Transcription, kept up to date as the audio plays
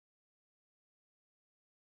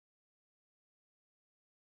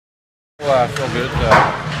feel good.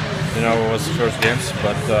 You know, it was the first games,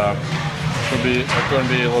 but I couldn't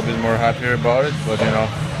be a little bit more happier about it. But you know,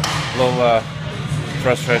 a little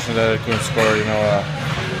frustration that I couldn't score. You know,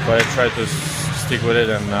 but I tried to stick with it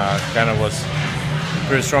and kind of was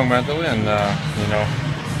pretty strong mentally. And you know,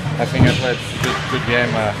 I think I played a good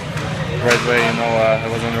game, right way. You know, I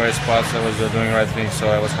was in the right spots. I was doing the right things, so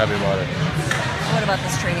I was happy about it. What about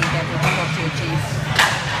this training camp? What you hope to achieve?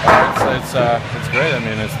 It's great. I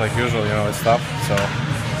mean, it's like usual. You know, it's tough. So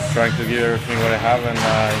trying to give everything what I have and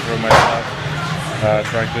improve myself.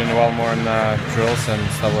 Trying to involve more in drills and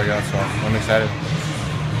stuff like that. So I'm excited.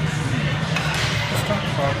 Let's talk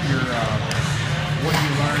about your what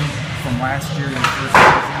you learned from last year in the first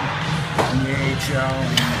season in the AHL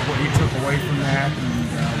and what you took away from that and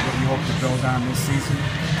what you hope to build on this season.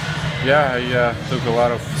 Yeah, I took a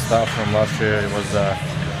lot of stuff from last year. It was a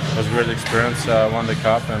great experience. Won the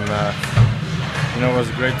cup, and you know, it was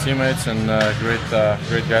great teammates and great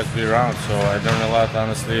guys to be around. So I learned a lot,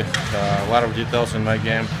 honestly. A lot of details in my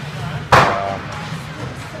game. I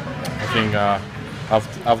think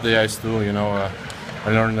off the ice too. You know, I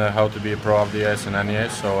learned how to be a pro off the ice and any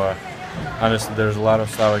ice. So honestly, there's a lot of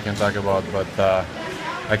stuff I can talk about, but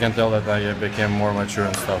I can tell that I became more mature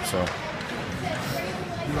and stuff. So.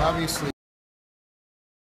 You obviously